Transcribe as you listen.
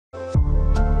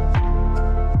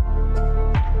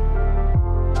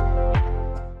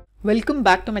Welcome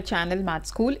back to my channel Math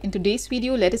School. In today's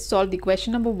video, let us solve the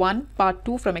question number 1, part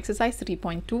 2 from exercise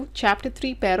 3.2, chapter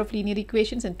 3, pair of linear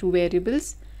equations and two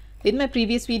variables. In my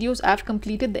previous videos, I have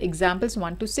completed the examples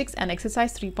 1 to 6 and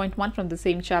exercise 3.1 from the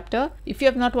same chapter. If you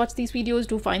have not watched these videos,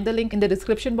 do find the link in the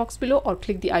description box below or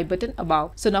click the I button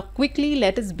above. So now quickly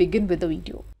let us begin with the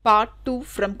video. Part 2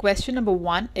 from question number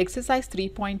 1, exercise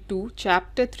 3.2,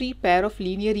 chapter 3, pair of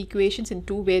linear equations in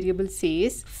two variables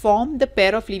says, form the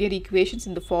pair of linear equations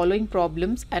in the following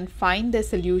problems and find their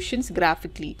solutions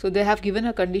graphically. So they have given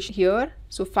a condition here.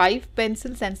 So 5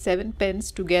 pencils and 7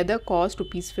 pens together cost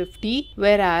 ₹50,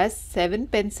 whereas 7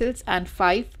 pencils and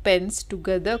 5 pens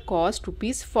together cost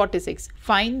 ₹46.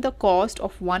 Find the cost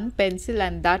of one pencil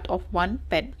and that of one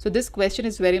pen. So this question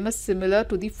is very much similar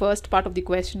to the first part of the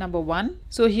question number 1.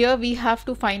 So here we have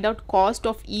to find out cost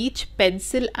of each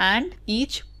pencil and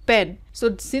each pen.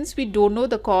 So since we don't know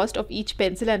the cost of each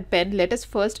pencil and pen, let us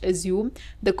first assume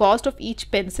the cost of each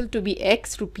pencil to be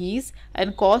X rupees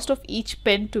and cost of each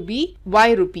pen to be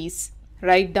Y rupees.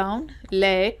 Write down,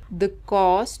 let the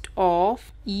cost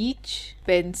of each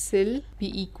pencil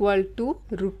be equal to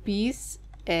rupees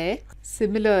X.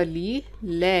 Similarly,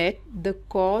 let the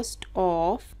cost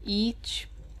of each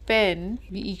pen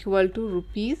be equal to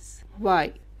rupees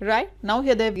Y. Right, now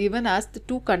here they have given us the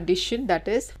two conditions, that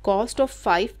is cost of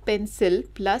 5 pencil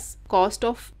plus cost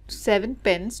of 7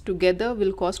 pens together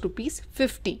will cost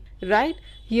 ₹50. Right,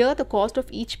 here the cost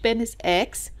of each pen is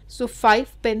X. So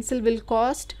 5 pencil will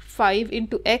cost 5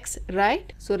 into X,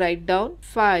 right? So write down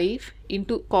 5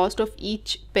 into cost of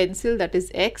each pencil, that is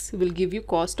X, will give you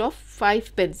cost of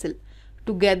 5 pencil.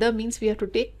 Together means we have to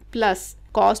take plus.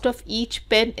 Cost of each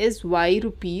pen is Y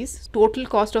rupees. Total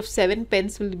cost of 7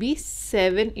 pens will be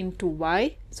 7 into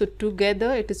Y. So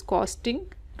together it is costing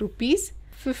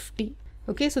 ₹50.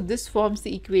 Okay, so this forms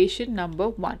the equation number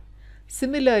 1.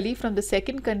 Similarly, from the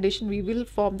second condition, we will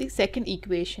form the second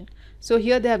equation. So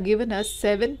here they have given us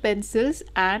 7 pencils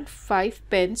and 5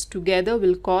 pens together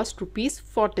will cost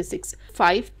 ₹46.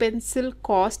 5 pencil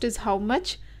cost is how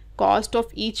much? Cost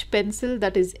of each pencil,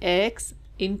 that is X,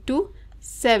 into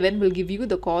 7 will give you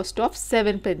the cost of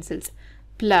 7 pencils,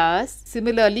 plus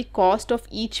similarly cost of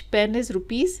each pen is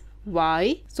rupees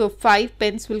Y. So 5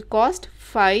 pens will cost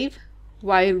 5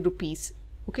 Y rupees.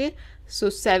 Okay, so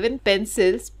 7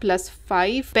 pencils plus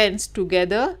 5 pens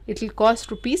together, it will cost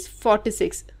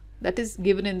 ₹46. That is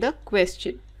given in the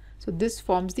question. So this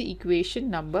forms the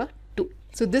equation number 2.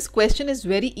 So this question is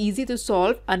very easy to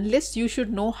solve unless you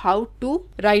should know how to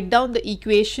write down the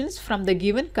equations from the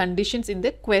given conditions in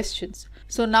the questions.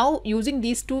 So now using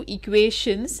these two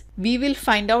equations, we will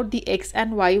find out the X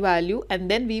and Y value and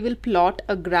then we will plot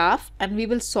a graph and we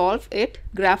will solve it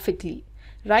graphically.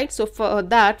 Right? So for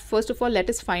that, first of all, let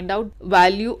us find out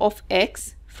value of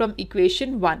X from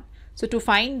equation 1. So to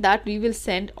find that, we will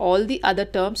send all the other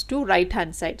terms to right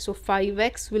hand side. So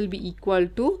 5x will be equal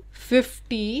to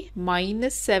 50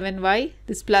 minus 7y.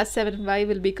 This plus 7y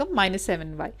will become minus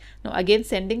 7y. Now again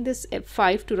sending this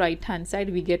 5 to right hand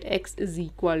side, we get x is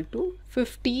equal to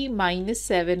 50 minus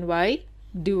 7y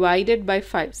divided by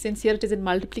 5. Since here it is in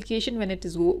multiplication, when it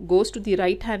is goes to the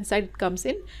right hand side, it comes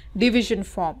in division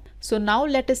form. So now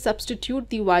let us substitute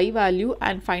the y value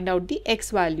and find out the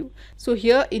x value. So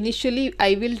here initially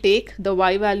I will take the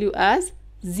y value as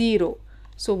 0.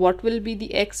 So what will be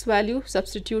the x value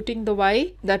substituting the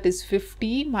y? That is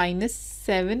 50 minus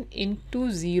 7 into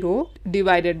 0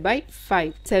 divided by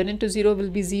 5. 7 into 0 will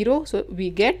be 0. So we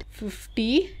get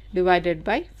 50 divided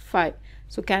by 5.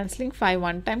 So cancelling 5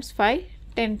 1 times 5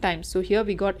 10 times. So here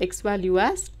we got x value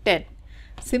as 10.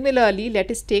 Similarly,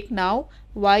 let us take now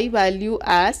y value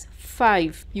as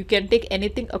 5. You can take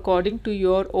anything according to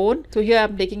your own. So here I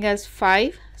am taking as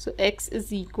 5. So x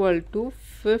is equal to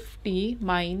 50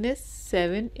 minus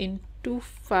 7 into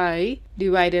 5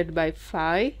 divided by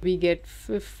 5. We get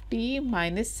 50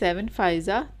 minus 7 5s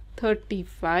are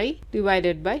 35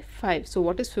 divided by 5. So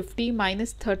what is 50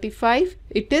 minus 35?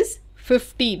 It is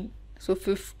 15. So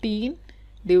 15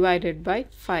 divided by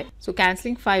 5. So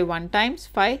cancelling 5 1 times,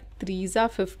 5 3s are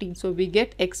 15. So we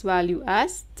get x value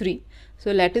as 3.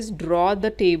 So let us draw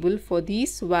the table for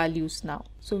these values now.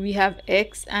 So we have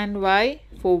x and y.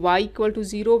 For y equal to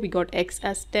 0, we got x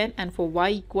as 10, and for y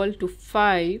equal to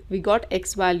 5, we got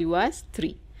x value as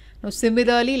 3. Now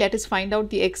similarly, let us find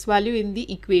out the x value in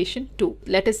the equation 2.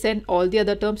 Let us send all the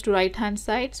other terms to right hand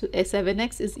side. So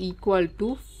 7x is equal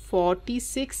to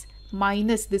 46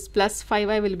 minus this plus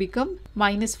 5y will become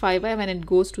minus 5y when it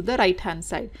goes to the right hand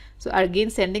side. So again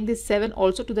sending this 7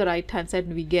 also to the right hand side,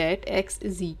 and we get x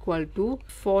is equal to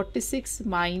 46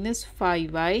 minus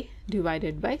 5y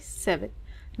divided by 7.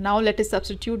 Now let us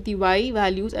substitute the y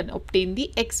values and obtain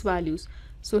the x values.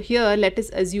 So here let us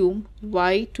assume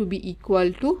y to be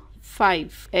equal to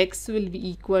 5. X will be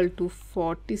equal to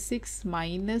 46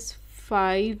 minus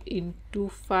 5 into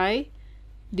 5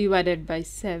 divided by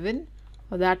 7.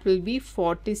 That will be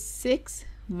 46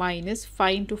 minus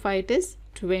 5 into 5, it is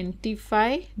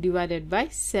 25 divided by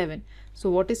 7. So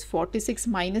what is 46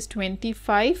 minus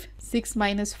 25? 6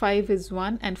 minus 5 is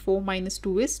 1 and 4 minus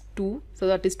 2 is 2. So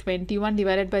that is 21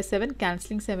 divided by 7,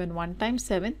 cancelling 7 one time,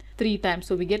 7 3 times.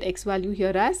 So we get x value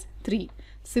here as 3.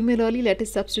 Similarly, let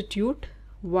us substitute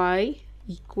y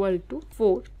equal to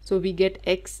 4. So we get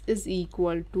x is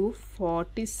equal to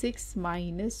 46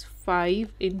 minus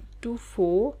 5 into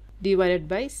 4 divided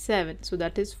by 7. So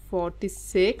that is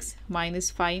 46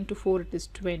 minus 5 into 4, it is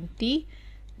 20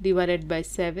 divided by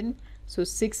 7. So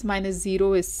 6 minus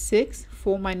 0 is 6,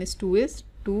 4 minus 2 is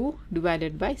 2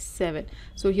 divided by 7.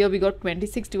 So here we got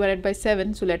 26 divided by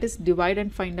 7. So let us divide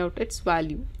and find out its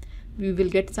value. We will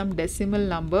get some decimal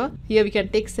number. Here we can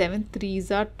take 7 3s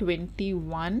are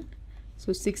 21.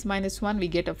 So 6 minus 1, we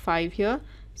get a 5 here.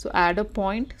 So add a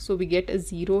point, so we get a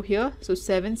 0 here. So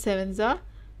 7 7s are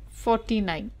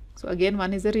 49. So again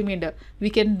 1 is a remainder.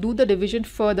 We can do the division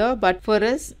further, but for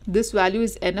us this value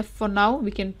is enough for now.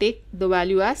 We can take the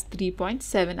value as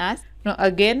 3.7 as. Now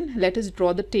again let us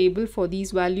draw the table for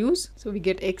these values. So we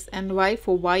get x and y.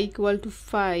 For y equal to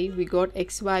 5, we got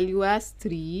x value as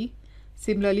 3.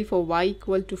 Similarly for y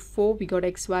equal to 4, we got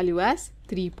x value as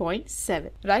 3.7.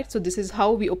 Right? So this is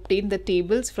how we obtain the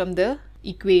tables from the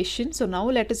equation. So now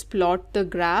let us plot the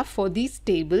graph for these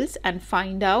tables and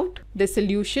find out the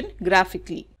solution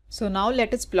graphically. So now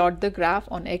let us plot the graph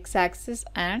on x-axis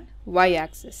and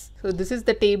y-axis. So this is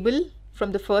the table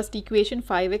from the first equation,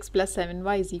 5x plus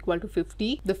 7y is equal to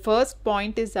 50. The first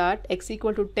point is at x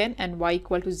equal to 10 and y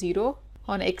equal to 0.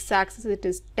 On x-axis it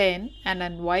is 10 and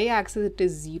on y-axis it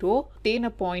is 0. Obtain a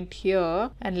point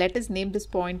here and let us name this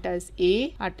point as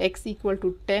A at x equal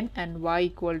to 10 and y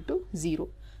equal to 0.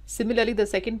 Similarly, the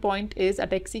second point is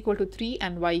at x equal to 3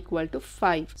 and y equal to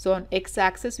 5. So on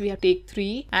x-axis we have to take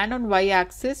 3 and on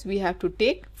y-axis we have to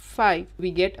take 5.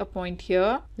 We get a point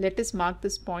here. Let us mark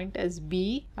this point as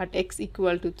B at x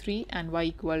equal to 3 and y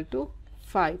equal to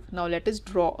 5. Now let us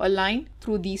draw a line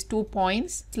through these 2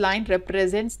 points. This line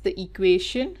represents the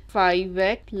equation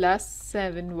 5x plus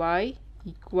 7y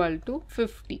equal to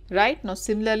 50. Right? Now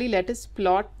similarly, let us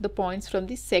plot the points from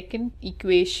the second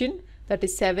equation, that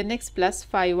is 7x plus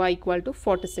 5y equal to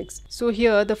 46. So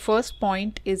here the first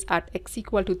point is at x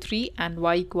equal to 3 and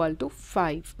y equal to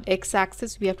 5.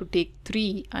 X-axis we have to take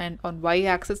 3 and on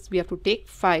y-axis we have to take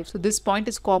 5. So this point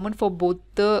is common for both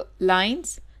the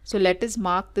lines. So let us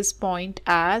mark this point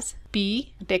as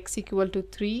P at x equal to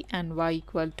 3 and y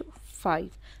equal to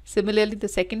 5. Similarly, the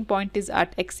second point is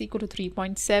at x equal to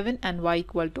 3.7 and y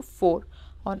equal to 4.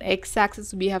 On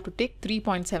x-axis we have to take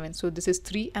 3.7. So this is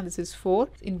 3 and this is 4.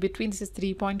 In between this is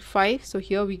 3.5. So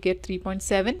here we get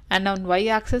 3.7 and on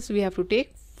y-axis we have to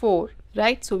take 4.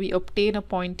 Right? So we obtain a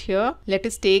point here. Let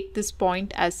us take this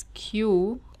point as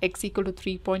Q, x equal to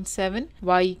 3.7,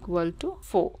 y equal to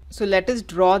 4. So let us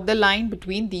draw the line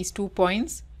between these 2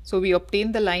 points. So we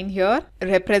obtain the line here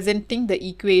representing the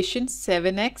equation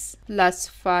 7x plus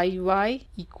 5y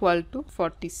equal to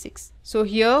 46. So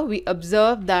here we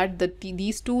observe that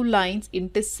these 2 lines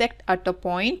intersect at a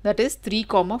point, that is 3,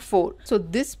 4. So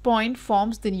this point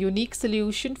forms the unique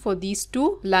solution for these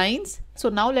 2 lines. So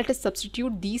now let us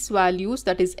substitute these values,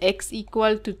 that is x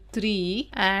equal to 3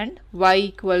 and y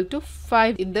equal to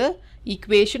 5 in the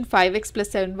equation 5x plus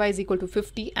 7y is equal to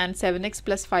 50 and 7x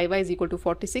plus 5y is equal to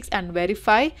 46 and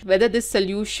verify whether this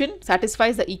solution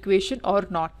satisfies the equation or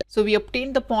not. So we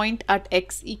obtain the point at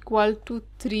x equal to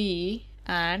 3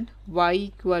 and y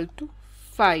equal to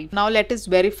 5. Now let us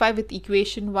verify with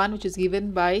equation 1, which is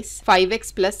given by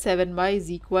 5x plus 7y is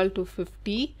equal to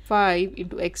 50. 5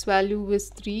 into x value is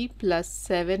 3 plus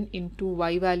 7 into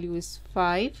y value is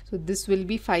 5. So this will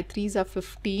be 5 3s are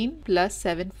 15 plus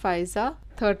 7 5s are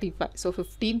 35. So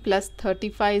 15 plus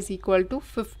 35 is equal to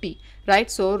 50. Right?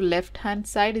 So left hand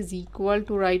side is equal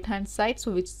to right hand side,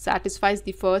 so which satisfies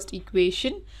the first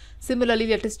equation. Similarly,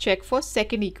 let us check for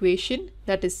second equation,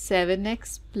 that is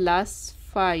 7x plus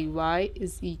 5y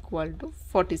is equal to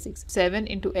 46. 7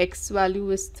 into x value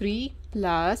is 3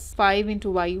 plus 5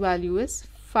 into y value is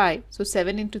 5. So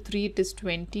 7 into 3 it is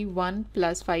 21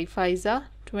 plus 5 5s are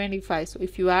 25. So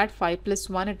if you add 5 plus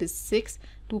 1 it is 6.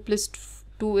 2 plus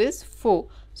 2 is 4.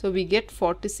 So we get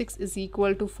 46 is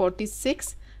equal to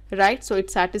 46, right? So it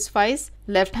satisfies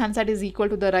left hand side is equal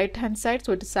to the right hand side,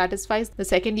 so it satisfies the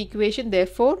second equation.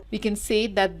 Therefore we can say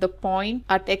that the point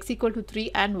at x equal to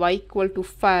 3 and y equal to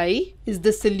 5 is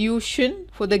the solution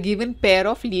for the given pair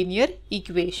of linear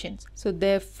equations. So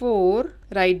therefore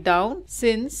write down,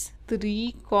 since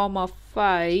 3,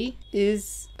 5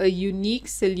 is a unique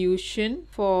solution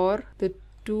for the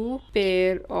two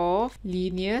pair of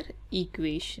linear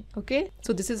equation. Okay,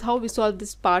 so this is how we solve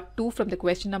this part 2 from the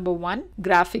question number 1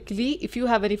 graphically. If you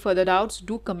have any further doubts,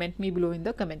 do comment me below in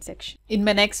the comment section. In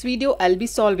my next video, I'll be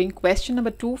solving question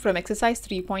number 2 from exercise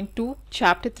 3.2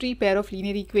 chapter 3 pair of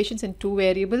linear equations and two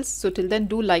variables. So till then,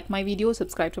 do like my video,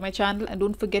 subscribe to my channel, and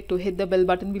don't forget to hit the bell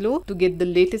button below to get the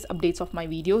latest updates of my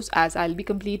videos, as I'll be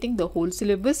completing the whole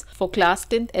syllabus for class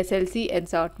 10th SLC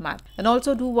NCERT Math. And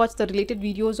also do watch the related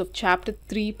videos of chapter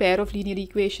 3 pair of linear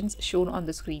equations shown on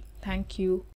the screen. Thank you.